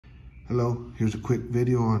Hello, here's a quick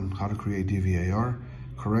video on how to create DVIR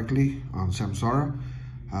correctly on Samsara.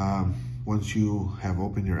 Once you have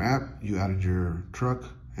opened your app, you added your truck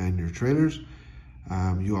and your trailers.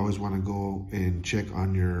 You always want to go and check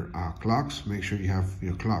on your clocks. Make sure you have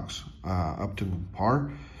your clocks up to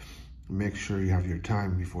par. Make sure you have your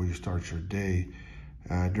time before you start your day.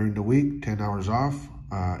 During the week, 10 hours off.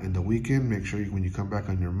 In the weekend, make sure when you come back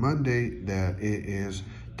on your Monday that it is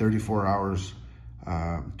 34 hours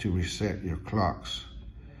to reset your clocks.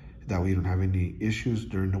 That way you don't have any issues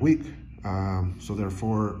during the week. So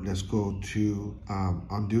therefore, let's go to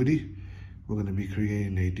on duty. We're going to be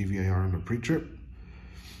creating a DVIR on a pre-trip.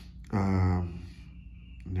 And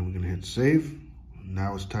then we're going to hit save.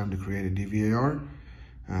 Now it's time to create a DVIR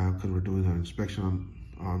because we're doing an inspection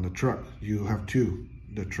on the truck. You have two,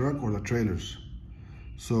 the truck or the trailers.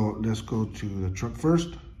 So let's go to the truck first.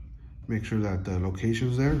 Make sure that the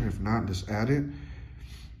location's there. If not, just add it.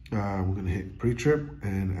 We're gonna hit pre-trip,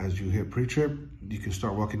 and as you hit pre-trip, you can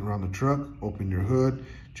start walking around the truck, open your hood,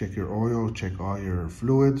 check your oil, check all your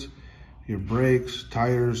fluids, your brakes,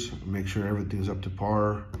 tires, make sure everything's up to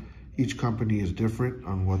par. Each company is different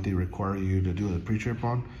on what they require you to do the pre-trip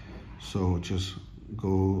on. So just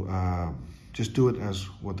go, just do it as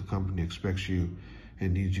what the company expects you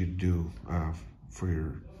and needs you to do for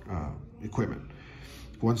your equipment.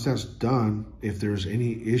 Once that's done, if there's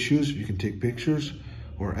any issues, you can take pictures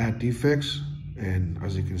or add defects. And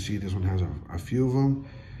as you can see, this one has a few of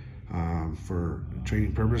them for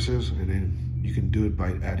training purposes. And then you can do it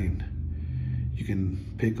by adding, you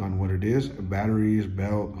can pick on what it is, batteries,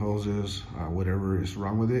 belt, hoses, whatever is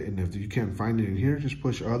wrong with it. And if you can't find it in here, just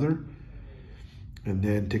push other and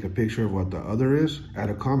then take a picture of what the other is,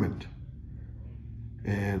 add a comment.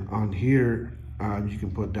 And on here, you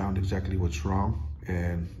can put down exactly what's wrong.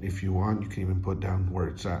 And if you want, you can even put down where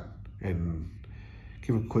it's at and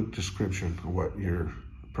give a quick description of what your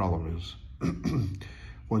problem is.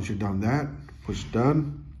 Once you're done that, push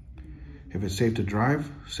done. If it's safe to drive,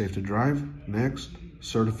 next,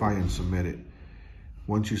 certify and submit it.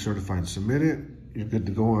 Once you certify and submit it, you're good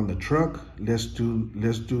to go on the truck. Let's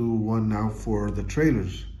do one now for the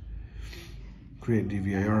trailers. Create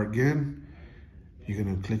DVIR again. You're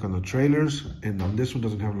gonna click on the trailers, and on this one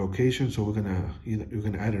doesn't have location, so we're gonna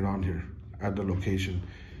add it on here. Add the location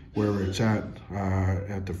wherever it's at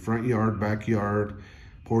the front yard, backyard,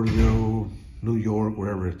 Porterville, New York,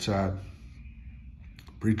 wherever it's at.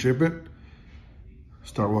 Pre-trip it.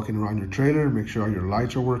 Start walking around your trailer. Make sure all your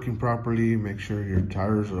lights are working properly. Make sure your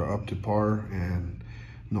tires are up to par and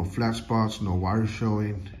no flat spots, no wires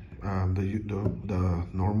showing. The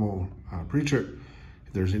normal pre-trip.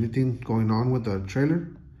 If there's anything going on with the trailer,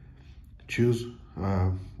 choose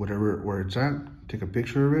where it's at, take a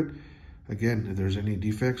picture of it. Again, if there's any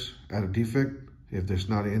defects, add a defect. If there's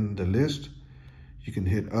not in the list, you can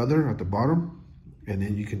hit other at the bottom, and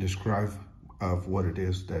then you can describe of what it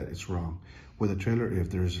is that it's wrong with the trailer.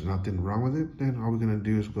 If there's nothing wrong with it, then all we're gonna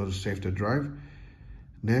do is go to safe to drive.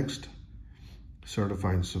 Next,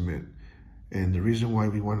 certify and submit. And the reason why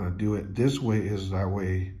we wanna do it this way is that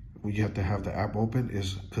way you have to have the app open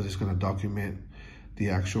is because it's going to document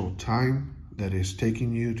the actual time that it's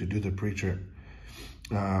taking you to do the pre-trip.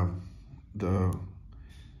 The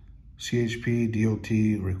CHP,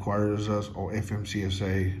 DOT requires us, or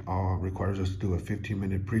FMCSA requires us to do a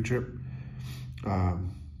 15-minute pre-trip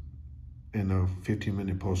and a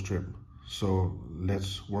 15-minute post-trip. So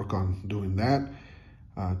let's work on doing that.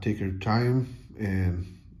 Take your time and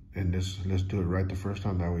let's do it right the first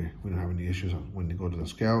time. That way we don't have any issues when they go to the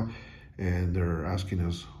scale and they're asking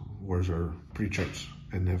us where's our pre-trips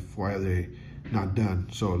and why are they not done.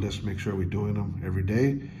 So let's make sure we're doing them every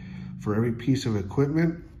day. For every piece of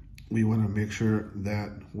equipment, we want to make sure that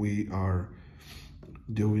we are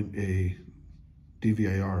doing a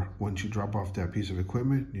DVIR. Once you drop off that piece of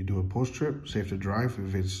equipment, you do a post-trip, safe to drive.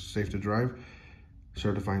 If it's safe to drive,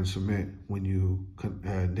 certify and submit. When you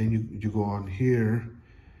then you go on here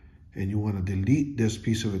and you want to delete this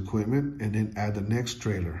piece of equipment and then add the next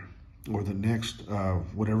trailer or the next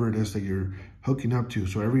whatever it is that you're hooking up to.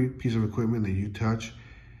 So every piece of equipment that you touch,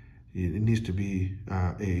 it needs to be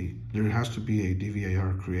there has to be a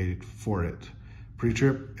DVIR created for it,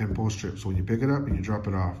 pre-trip and post-trip. So when you pick it up and you drop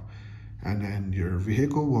it off, and then your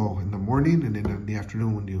vehicle will in the morning and then in the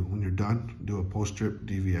afternoon when you're done, do a post-trip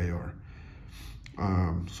DVIR.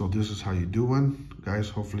 So this is how you do one, guys.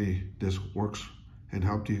 Hopefully this works and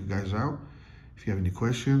helped you guys out. If you have any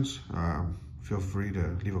questions, feel free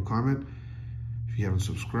to leave a comment. If you haven't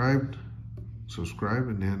subscribed, subscribe,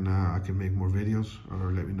 and then I can make more videos,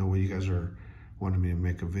 or let me know what you guys are wanting me to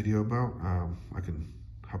make a video about. I can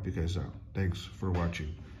help you guys out. Thanks for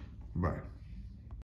watching. Bye.